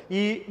ചെയ്തിട്ട്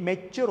ഈ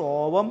മെച്യൂർ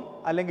ഓവം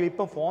അല്ലെങ്കിൽ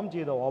ഇപ്പം ഫോം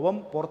ചെയ്ത ഓവം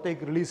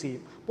പുറത്തേക്ക് റിലീസ്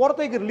ചെയ്യും.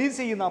 പുറത്തേക്ക് റിലീസ്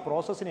ചെയ്യുന്ന ആ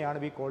പ്രോസസ്സിനെയാണ്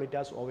we call it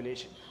as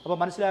ovulation. അപ്പോൾ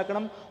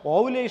മനസ്സിലാക്കണം,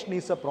 ovulation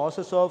is A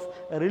process of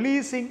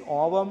releasing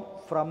ovum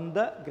from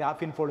the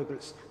ഗ്രാഫിയൻ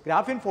follicles.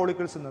 ഗ്രാഫിയൻ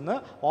ഫോളിക്കിൾസിൽ നിന്ന്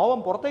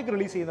ഓവം പുറത്തേക്ക്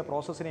റിലീസ് ചെയ്യുന്ന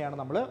പ്രോസസ്സിനെയാണ്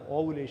നമ്മൾ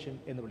ഓവുലേഷൻ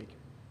എന്ന്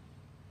വിളിക്കുന്നത്.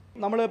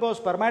 നമ്മളിപ്പോൾ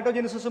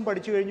സ്പെർമാറ്റോജെനിസിസും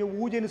പഠിച്ചു കഴിഞ്ഞു,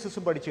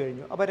 ഊജെനിസിസും പഠിച്ചു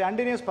കഴിഞ്ഞു. അപ്പോൾ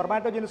രണ്ടിനെയും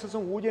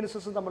സ്പെർമാറ്റോജെനിസിസും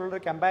ഊജെനിസിസും തമ്മിലുള്ള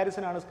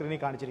കമ്പാരിസനാണ് സ്ക്രീനിൽ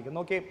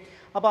കാണിച്ചിരിക്കുന്നത്. ഓക്കെ,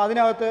 അപ്പോൾ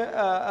അതിനകത്ത്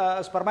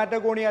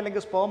സ്പെർമാറ്റോഗോണിയ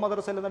അല്ലെങ്കിൽ സ്പേം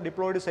മദർ സെൽ എന്ന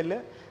ഡിപ്ലോയിഡ് സെല്ല്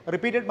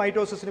റിപ്പീറ്റഡ്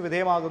മൈറ്റോസിസിന്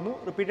വിധേയമാകുന്നു.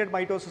 റിപ്പീറ്റഡ്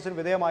മൈറ്റോസിസിന്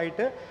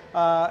വിധേയമായിട്ട്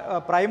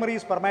പ്രൈമറി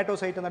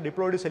സ്പെർമാറ്റോസൈറ്റ് എന്ന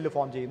ഡിപ്ലോയിഡ് സെല്ല്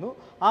ഫോം ചെയ്യുന്നു.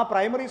 ആ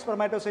പ്രൈമറി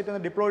സ്പെർമാറ്റോസൈറ്റ്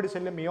എന്ന ഡിപ്ലോയിഡ്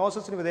സെല്ല്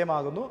മിയോസിസിന്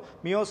വിധേയമാകുന്നു.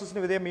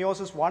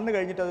 മിയോസിസ് 1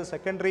 കഴിഞ്ഞിട്ട് അത്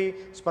സെക്കൻഡറി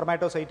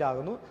സ്പെർമാറ്റോസൈറ്റ്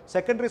ആകുന്നു.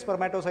 സെക്കൻഡറി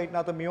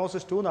സ്പെർമാറ്റോസൈറ്റിനകത്ത്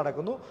മിയോസിസ് 2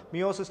 നടക്കുന്നു.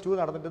 മിയോസിസ് 2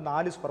 നടന്നിട്ട്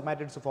 4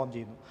 സ്പെർമാറ്റിഡ്സ് ഫോം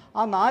ചെയ്യുന്നു.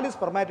 ആ 4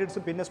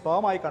 സ്പെർമാറ്റിഡ്സും പിന്നെ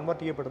സ്പേമായി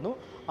കൺവേർട്ട് ചെയ്യപ്പെടുന്നു.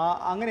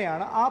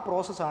 അങ്ങനെയാണ് ആ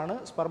പ്രോസസ്സാണ്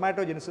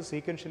സ്പെർമാറ്റോജെനിസിസ്.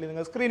 സീക്വൻഷ്യലി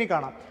നിങ്ങൾ സ്ക്രീനിൽ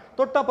കാണാം.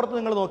 തൊട്ടപ്പുറത്ത്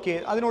നിങ്ങൾ നോക്കിയേ,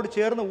 അതിനോട്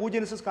ചേർന്ന്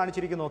ഊജെനിസിസ്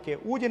കാണിച്ചിരിക്കുന്നു. നോക്കിയേ,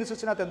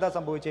 ഊജെനിസിസിനകത്ത് എന്താ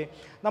സംഭവിച്ചേ?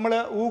 നമ്മൾ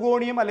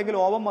ഊഗോണിയം അല്ലെങ്കിൽ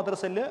ഓവം മദർ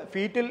സെല്ല്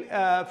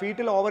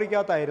ഫീറ്റിൽ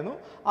ഓവറിക്കകത്തായിരുന്നു.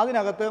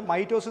 അതിനകത്ത്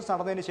മൈറ്റോസിസ്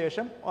നടന്നതിന്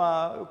ശേഷം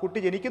കുട്ടി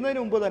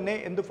ജനിക്കുന്നതിന് മുമ്പ് തന്നെ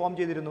എന്ത് ഫോം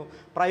ചെയ്തിരുന്നു?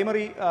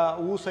 പ്രൈമറി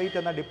ഊസൈറ്റ്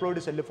എന്ന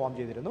ഡിപ്ലോയിഡ് സെല്ല് ഫോം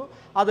ചെയ്തിരുന്നു.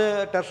 അത്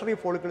ടെർഷറി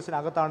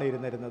ഫോളിക്കിൾസിനകത്താണ്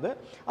ഇരുന്നിരുന്നത്.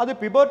 അത്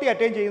പിബേർട്ടി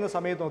അറ്റൈൻ ചെയ്യുന്ന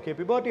സമയത്ത് നോക്കിയേ,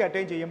 പിബേർട്ടി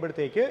അറ്റൈൻ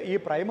ചെയ്യുമ്പോഴത്തേക്ക് ഈ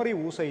പ്രൈമറി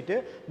ഊസൈറ്റ്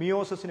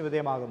മിയോസിസിന്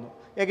വിധേയമാകുന്നു.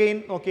 എഗെയിൻ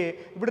നോക്കിയേ,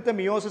 ഇവിടുത്തെ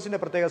മിയോസിസിൻ്റെ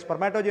പ്രത്യേകത,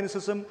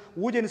 സ്പെർമാറ്റോജെനിസിസും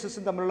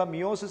ഊജെനിസിസും തമ്മിലുള്ള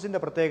മിയോസിസിൻ്റെ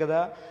പ്രത്യേകത,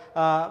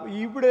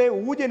 ഇവിടെ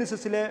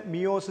ഊജെനിസിസിലെ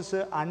മിയോസിസ്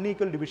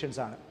അൺഈക്വൽ ഡിവിഷൻസ്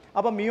ആണ്.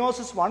 അപ്പോൾ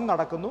മിയോസിസ് 1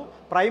 നടക്കുന്നു.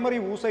 പ്രൈമറി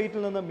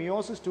ഊസൈറ്റിൽ നിന്ന്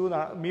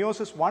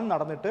മിയോസിസ് 1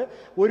 നടന്നിട്ട്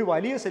ഒരു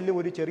വലിയ സെല്ലും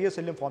ഒരു ചെറിയ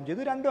സെല്ലും ഫോം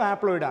ചെയ്തു. രണ്ടും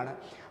ഹാപ്ലോയിഡ് ആണ്.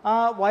 ആ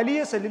വലിയ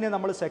സെല്ലിനെ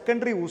നമ്മൾ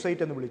സെക്കൻഡറി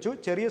ഊസൈറ്റ് എന്ന് വിളിച്ചു,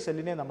 ചെറിയ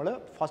സെല്ലിനെ നമ്മൾ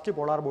ഫസ്റ്റ്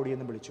പോളാർ ബോഡി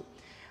എന്ന് വിളിച്ചു.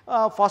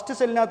 ഫസ്റ്റ്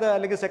സെല്ലിനകത്ത്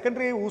അല്ലെങ്കിൽ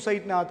സെക്കൻഡറി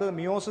ഊസൈറ്റിനകത്ത്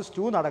മിയോസിസ്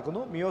 2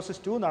 നടക്കുന്നു.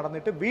 മിയോസിസ് 2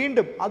 നടന്നിട്ട്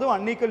വീണ്ടും അതും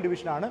അൺഈക്വൽ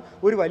ഡിവിഷനാണ്.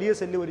 ഒരു വലിയ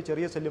സെല്ലും ഒരു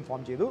ചെറിയ സെല്ലും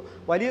ഫോം ചെയ്തു.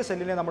 വലിയ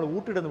സെല്ലിനെ നമ്മൾ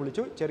ഊട്ടിഡ് എന്ന്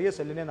വിളിച്ചു, ചെറിയ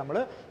സെല്ലിനെ നമ്മൾ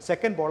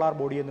സെക്കൻഡ് പോളാർ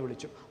ബോഡി എന്ന്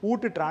വിളിച്ചു.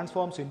 ഊട്ടിഡ്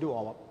ട്രാൻസ്ഫോംസ് ഇൻറ്റു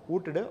ഓവം.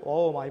 ഊട്ടിഡ്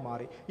ഓവമായി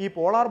മാറി. ഈ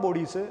പോളാർ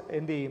ബോഡീസ്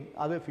എന്ത് ചെയ്യും?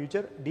 അത്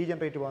ഫ്യൂച്ചർ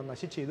ഡീജനറേറ്റ് പോകാൻ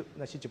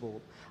നശിച്ചു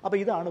പോകും. അപ്പോൾ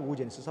ഇതാണ്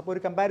ഊജെനിസിസ്. അപ്പോൾ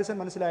ഒരു കമ്പാരിസൺ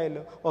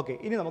മനസ്സിലായല്ലോ. ഓക്കെ,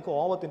 ഇനി നമുക്ക്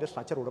ഓവത്തിൻ്റെ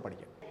സ്ട്രക്ചർ കൂടെ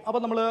പഠിക്കാം.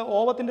 അപ്പോൾ നമ്മൾ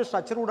ഓവത്തിൻ്റെ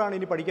സ്ട്രക്ചർ കൂടാണ്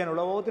ഇനി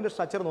പഠിക്കാനുള്ളത്. ഓവത്തിൻ്റെ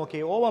സ്ട്രക്ചർ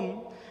നോക്കിയേ, ഓവം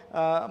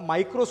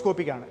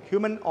മൈക്രോസ്കോപ്പിക് ആണ്.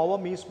 Human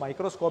ovum is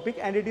microscopic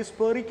and it is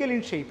spherical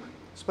in shape.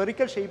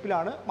 Spherical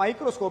ഷേപ്പിലാണ്,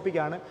 മൈക്രോസ്കോപ്പിക്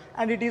ആണ്,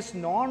 and it is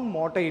known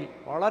motile.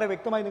 വളരെ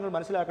വ്യക്തമായി നിങ്ങൾ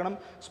മനസ്സിലാക്കണം.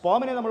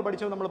 സ്പേമിനെ നമ്മൾ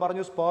പഠിച്ചപ്പോൾ നമ്മൾ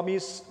പറഞ്ഞു സ്പേം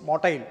ഈസ്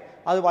മോട്ടൈൽ.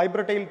 അത്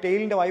വൈബ്രറ്റൈൽ,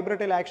 ടെയിലിൻ്റെ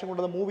വൈബ്രറ്റൈൽ ആക്ഷൻ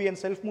കൊണ്ട് മൂവ് ചെയ്യാൻ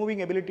സെൽഫ്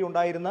മൂവിങ് എബിലിറ്റി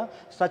ഉണ്ടായിരുന്ന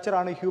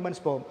സ്ട്രക്ചറാണ് ഹ്യൂമൻ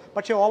സ്പേം.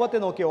 പക്ഷേ ഓവത്തെ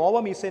നോക്കിയ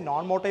ovum is A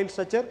non motile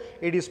structure.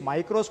 It is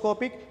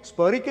microscopic,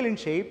 spherical in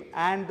shape,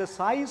 and the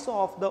size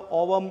of the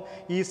ovum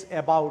is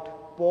about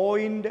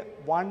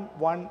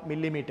 0.11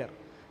 millimeter.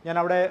 ഞാൻ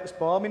അവിടെ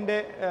സ്പേമിൻ്റെ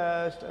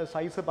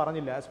size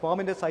പറഞ്ഞില്ല.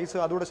 സ്പേമിൻ്റെ size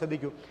അതുകൂടെ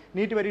ശ്രദ്ധിക്കൂ.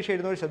 നീറ്റ് പരീക്ഷ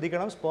എഴുതുന്നവർ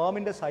ശ്രദ്ധിക്കണം.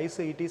 സ്പേമിൻ്റെ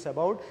size it is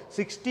about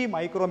 60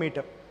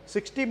 micrometer.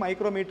 60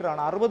 micrometer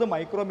ആണ്, 60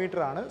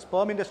 micrometer ആണ്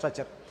സ്പേമിൻ്റെ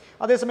structure.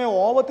 അതേസമയം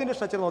ഓവത്തിൻ്റെ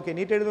സ്ട്രക്ചർ നോക്കി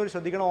നീറ്റ് എഴുതുന്നവർ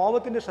ശ്രദ്ധിക്കണം.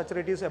 ഓവത്തിൻ്റെ structure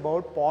it is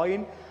about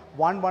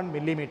 0.11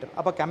 millimeter.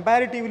 അപ്പോൾ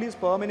കമ്പാരിറ്റീവ്ലി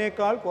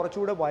സ്പേമിനേക്കാൾ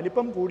കുറച്ചുകൂടെ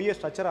വലിപ്പം കൂടിയ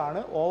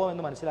സ്ട്രക്ചറാണ് ഓവം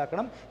എന്ന്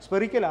മനസ്സിലാക്കണം.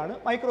 സ്പെറിക്കലാണ്,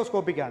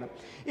 മൈക്രോസ്കോപ്പിക് ആണ്.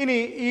 ഇനി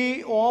ഈ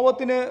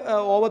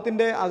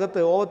ഓവത്തിൻ്റെ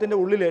അകത്ത്, ഓവത്തിൻ്റെ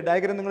ഉള്ളിൽ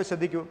ഡയഗ്രം നിങ്ങൾ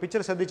ശ്രദ്ധിക്കൂ,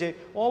 പിക്ചർ ശ്രദ്ധിച്ചേ.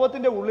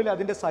 ഓവത്തിൻ്റെ ഉള്ളിൽ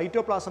അതിൻ്റെ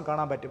സൈറ്റോപ്ലാസം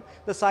കാണാൻ പറ്റും.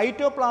 The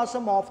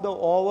cytoplasm of the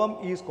ovum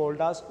is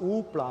called as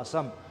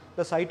ooപ്ലാസം.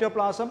 The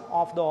cytoplasm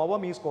of the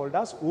ovum is called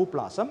as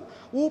ooപ്ലാസം.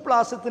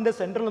 ooപ്ലാസത്തിൻ്റെ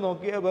central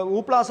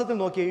ooപ്ലാസത്തിൽ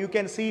നോക്കിയാൽ യു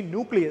ക്യാൻ സീ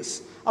ന്യൂക്ലിയസ്.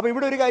 അപ്പോൾ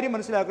ഇവിടെ ഒരു കാര്യം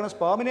മനസ്സിലാക്കണം.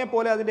 സ്പേമിനെ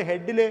പോലെ അതിൻ്റെ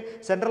ഹെഡിൽ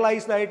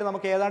സെൻട്രലൈസ്ഡ് ആയിട്ട്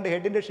നമുക്ക് ഏതാണ്ട്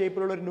ഹെഡിൻ്റെ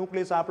ഷേപ്പിലുള്ള ഒരു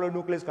ന്യൂക്ലിയസ്, ആപ്ലോയിഡ്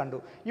ന്യൂക്ലിയസ് കണ്ടു.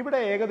 ഇവിടെ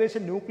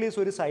ഏകദേശം ന്യൂക്ലിയസ്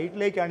ഒരു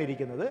സൈഡിലേക്കാണ്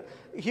ഇരിക്കുന്നത്.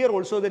 Here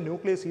also the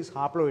nucleus is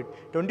haploid.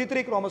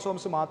 23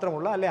 chromosomes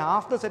മാത്രമുള്ള, അല്ലെ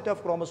half the set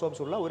of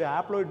chromosomes ഉള്ള ഒരു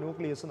ആപ്ലോയിഡ്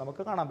ന്യൂക്ലിയസ്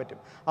നമുക്ക് കാണാൻ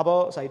പറ്റും. അപ്പോൾ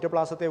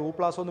സൈറ്റോപ്ലാസത്തെ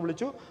ooപ്ലാസം എന്ന്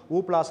വിളിച്ചു.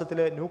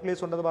 ooപ്ലാസത്തിൽ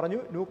ന്യൂക്ലിയസ് ഉണ്ടെന്ന്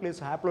പറഞ്ഞു,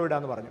 ന്യൂക്ലിയസ്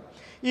ഹാപ്ലോയിഡാന്ന് പറഞ്ഞു.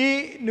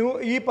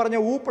 ഈ പറഞ്ഞ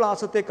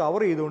ooപ്ലാസത്തെ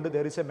കവർ ചെയ്തുകൊണ്ട്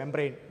there is A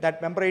membrane. That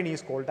membrane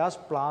is called as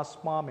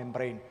plasma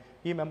membrane.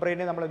 ഈ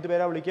മെംബ്രെയിനെ നമ്മൾ എന്ത്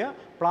പേരാ വിളിക്കുക?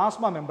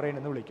 പ്ലാസ്മ മെംബ്രെയിൻ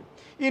എന്ന് വിളിക്കും.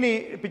 ഇനി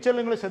പിക്ചറിൽ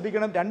നിങ്ങൾ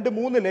ശ്രദ്ധിക്കണം,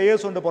 2-3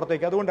 ലെയേഴ്സ് ഉണ്ട്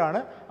പുറത്തേക്ക്.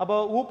 അതുകൊണ്ടാണ് അപ്പോൾ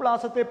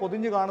ooപ്ലാസത്തെ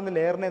പൊതിഞ്ഞ് കാണുന്ന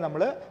ലെയറിനെ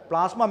നമ്മൾ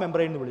പ്ലാസ്മ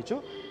മെംബ്രെയിൻ എന്ന് വിളിച്ചു.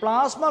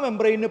 പ്ലാസ്മ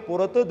മെംബ്രെയിന്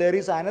പുറത്ത് there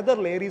is another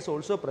layer is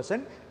also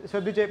present.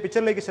 ശ്രദ്ധിച്ചേ,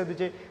 പിക്ചറിലേക്ക്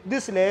ശ്രദ്ധിച്ചേ.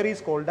 This layer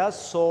is called as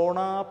സോണ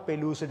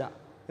പെലൂസിഡ.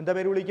 എന്താ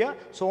പേര് വിളിക്കുക?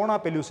 സോണ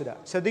പെലൂസിഡ.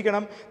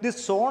 ശ്രദ്ധിക്കണം,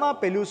 ദിസ് സോണ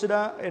പെലൂസിഡ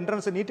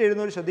എൻട്രൻസ് നീറ്റ്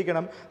എഴുതുന്നവർ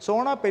ശ്രദ്ധിക്കണം.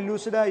 സോണ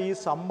പെലൂസിഡ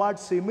is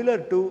somewhat similar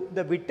to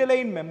the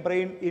വിറ്റലൈൻ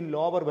membrane in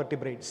lower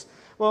vertebrates.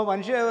 അപ്പോൾ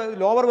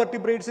ലോവർ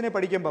വെർട്ടിബ്രേറ്റ്സിനെ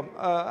പഠിക്കുമ്പം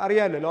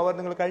അറിയാമല്ലോ,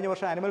 നിങ്ങൾ കഴിഞ്ഞ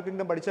വർഷം ആനിമൽ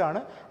കിങ്ഡം പഠിച്ചതാണ്.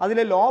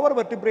 അതിലെ ലോവർ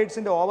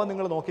വെർട്ടിബ്രേറ്റ്സിൻ്റെ ഓവം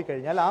നിങ്ങൾ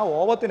നോക്കിക്കഴിഞ്ഞാൽ ആ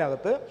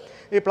ഓവത്തിനകത്ത്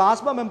ഈ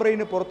പ്ലാസ്മ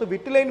മെംബ്രെയിന് പുറത്ത്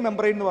വിറ്റലൈൻ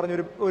മെംബ്രെയിൻ എന്ന്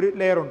പറഞ്ഞൊരു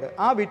ലെയർ ഉണ്ട്.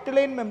 ആ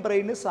വിറ്റലൈൻ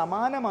മെംബ്രെയിന്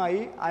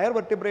സമാനമായി ഹയർ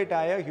വെർട്ടിബ്രേറ്റ്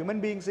ആയ ഹ്യൂമൻ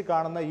ബീയിങ്സ്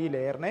കാണുന്ന ഈ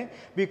ലെയറിനെ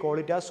വി കോൾ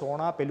ഇറ്റ് ആ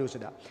സോണ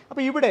പെലൂസിഡ.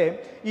 അപ്പോൾ ഇവിടെ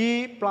ഈ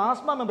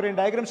പ്ലാസ്മ മെംബ്രെയിൻ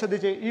ഡയഗ്രാം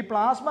ശ്രദ്ധിച്ച്, ഈ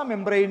പ്ലാസ്മ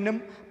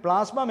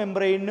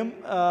മെംബ്രെയിനും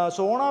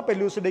സോണ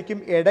പെലൂസിഡയ്ക്കും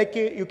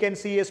ഇടയ്ക്ക് you can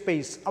see A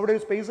space. അവിടെ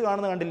ഒരു സ്പേസ്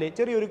കാണുന്ന കണ്ടില്ലേ?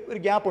 ചെറിയൊരു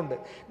ഗ്യാപ്പ് ഉണ്ട്.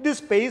 This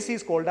space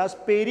is called as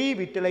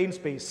പെരിവിറ്റലൈൻ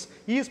space.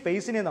 ഈ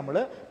സ്പേസിനെ നമ്മൾ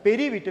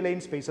പെരിവിറ്റലൈൻ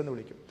സ്പേസ് എന്ന്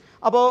വിളിക്കും.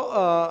 അപ്പോൾ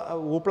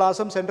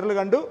ooപ്ലാസം സെൻട്രൽ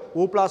കണ്ടു,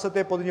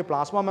 ooപ്ലാസത്തെ പൊതിഞ്ഞ്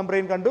പ്ലാസ്മ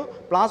മെംബ്രെയിൻ കണ്ടു,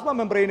 പ്ലാസ്മ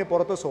മെംബ്രെയിന്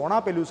പുറത്ത് സോണ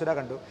പെലൂസിഡ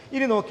കണ്ടു.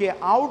 ഇനി നോക്കിയേ,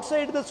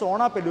 outside the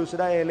സോണ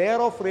പെലൂസിഡ A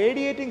layer of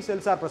radiating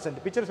cells are present.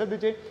 Picture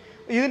ശ്രദ്ധിച്ച്,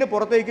 ഇതിന്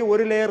പുറത്തേക്ക്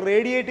ഒരു ലെയർ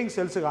റേഡിയേറ്റിംഗ്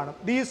സെൽസ് കാണും.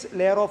 These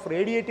layer of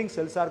radiating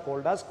cells are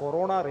called as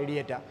corona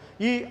റേഡിയേറ്റ.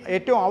 ഈ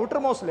ഏറ്റവും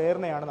ഔട്ടർമോസ്റ്റ്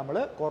ലെയറിനെയാണ് നമ്മൾ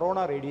കൊറോണ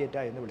റേഡിയേറ്റ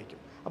എന്ന് വിളിക്കും.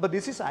 അപ്പോൾ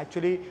this is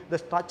actually the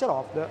structure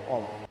of the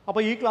ovum.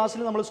 അപ്പോൾ ഈ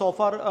ക്ലാസ്സിൽ നമ്മൾ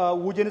സോഫാർ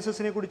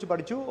oogenesisനെ കുറിച്ച്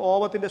പഠിച്ചു,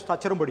 ഓവത്തിൻ്റെ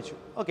സ്ട്രക്ചറും പഠിച്ചു.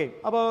 ഓക്കെ,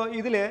 അപ്പോൾ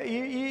ഇതിൽ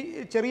ഈ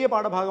ചെറിയ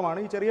പാഠഭാഗമാണ്.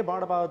 ഈ ചെറിയ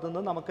പാഠഭാഗത്തു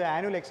നിന്ന് നമുക്ക്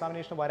ആനുവൽ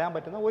എക്സാമിനേഷൻ വരാൻ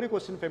പറ്റുന്ന ഒരു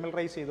ക്വസ്റ്റ്യൻ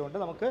ഫെമിലറൈസ് ചെയ്തുകൊണ്ട്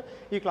നമുക്ക്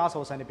ഈ ക്ലാസ്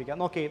അവസാനിപ്പിക്കാം.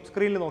 നോക്കിയേ,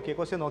 സ്ക്രീനിൽ നോക്കിയേ,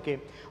 ക്വസ്റ്റ്യൻ നോക്കിയേ.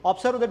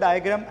 Observe the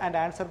diagram and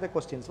answer the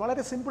questions.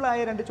 വളരെ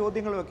സിമ്പിളായ 2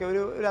 ചോദ്യങ്ങളൊക്കെ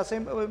ഒരു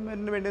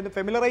അസൈൻമെൻറ്റിന് വേണ്ടി ഒന്ന്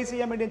ഫെമിലറൈസ്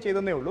ചെയ്യാൻ വേണ്ടി ഞാൻ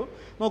ചെയ്തതേ ഉള്ളൂ.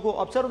 നോക്കൂ,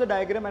 observe the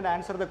diagram and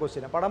answer the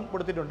question. പടം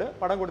കൊടുത്തിട്ടുണ്ട്.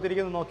 പടം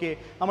കൊടുത്തിരിക്കുന്നത് നോക്കിയേ,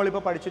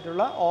 നമ്മളിപ്പോൾ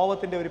പഠിച്ചിട്ടുള്ള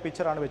ഓവത്തിൻ്റെ ഒരു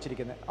പിക്ചറാണ്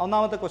വെച്ചിരിക്കുന്നത്.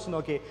 ഒന്നാമത്തെ ക്വസ്റ്റ്യൻ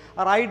നോക്കിയേ,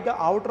 write the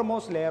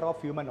outermost layer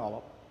of human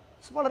ovum.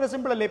 വളരെ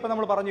സിമ്പിൾ അല്ലേ? ഇപ്പോൾ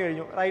നമ്മൾ പറഞ്ഞു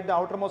കഴിഞ്ഞു, write the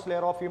outermost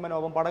layer of human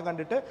ovum. പടം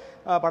കണ്ടിട്ട്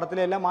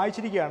പടത്തിലെല്ലാം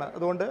വായിച്ചിരിക്കുകയാണ്.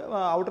 അതുകൊണ്ട്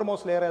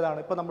ഔട്ടർമോസ്റ്റ് ലെയർ ഏതാണ്?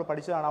 ഇപ്പോൾ നമ്മൾ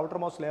പഠിച്ചതാണ്.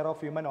 Outermost layer of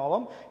human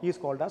ovum is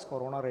called as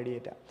corona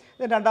റേഡിയേറ്റ.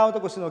 രണ്ടാമത്തെ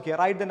ക്വസ്റ്റ്യൻ നോക്കിയാൽ,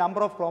 write the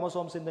number of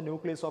chromosomes in the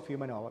nucleus of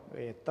human ovum.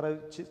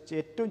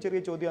 ഏറ്റവും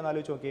ചെറിയ ചോദ്യം എന്ന്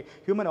ആലോചിച്ച് നോക്കി,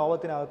 ഹ്യൂമൻ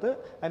ഓവത്തിനകത്ത്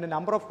അതിൻ്റെ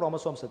നമ്പർ ഓഫ്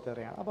ക്രോമസോംസ്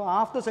എത്രയാണ്? അപ്പോൾ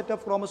ഹാഫ് ദ സെറ്റ്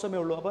ഓഫ് ക്രോമസോമേ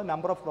ഉള്ളൂ. അപ്പോൾ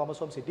number of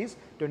chromosomes it is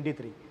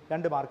 23.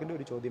 2 മാർക്കിൻ്റെ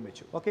ഒരു ചോദ്യം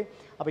വെച്ചു. ഓക്കെ,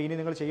 അപ്പോൾ ഇനി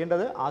നിങ്ങൾ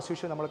ചെയ്യേണ്ടത് ആസ്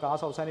യൂഷ്വൽ നമ്മൾ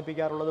ക്ലാസ്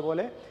അവസാനിപ്പിക്കാറുള്ളത്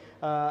പോലെ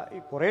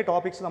കുറേ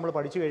ടോപ്പിക്സ് നമ്മൾ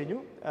പഠിച്ചു കഴിഞ്ഞു.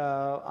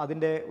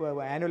 അതിൻ്റെ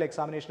ആനുവൽ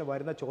എക്സാമിനേഷന്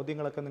വരുന്ന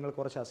ചോദ്യങ്ങളൊക്കെ നിങ്ങൾ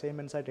കുറച്ച്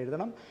അസൈൻമെൻറ്റ്സ് ആയിട്ട്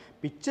എഴുതണം.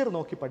 പിക്ചർ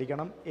നോക്കി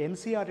പഠിക്കണം.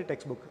 NCERT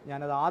ടെക്സ്റ്റ് ബുക്ക്,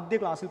 ഞാനത് ആദ്യ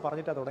ക്ലാസ്സിൽ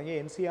പറഞ്ഞിട്ടാണ് തുടങ്ങിയ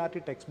NCERT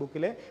ടെക്സ്റ്റ്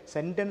ബുക്കിലെ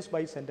സെൻറ്റൻസ്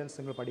ബൈ സെൻറ്റൻസ്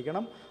നിങ്ങൾ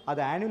പഠിക്കണം.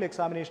 അത് ആനുവൽ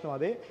എക്സാമിനേഷനും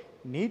അതെ,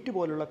 നീറ്റ്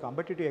പോലുള്ള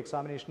competitive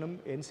എക്സാമിനേഷനും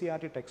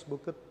NCERT text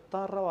book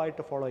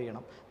തറവായിട്ട് follow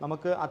ചെയ്യണം.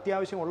 നമുക്ക്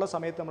അത്യാവശ്യമുള്ള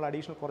സമയത്ത് നമ്മൾ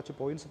അഡീഷണൽ കുറച്ച്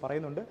പോയിൻറ്റ്സ്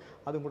പറയുന്നുണ്ട്,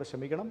 അതും കൂടെ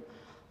ശ്രമിക്കണം.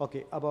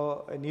 ഓക്കെ, അപ്പോൾ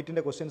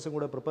നീറ്റിൻ്റെ ക്വസ്റ്റ്യൻസും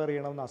കൂടെ പ്രിപ്പയർ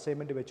ചെയ്യണമെന്ന്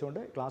അസൈൻമെൻറ്റ്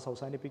വെച്ചുകൊണ്ട് ക്ലാസ്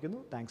അവസാനിപ്പിക്കുന്നു.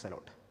 Thanks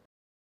a lot.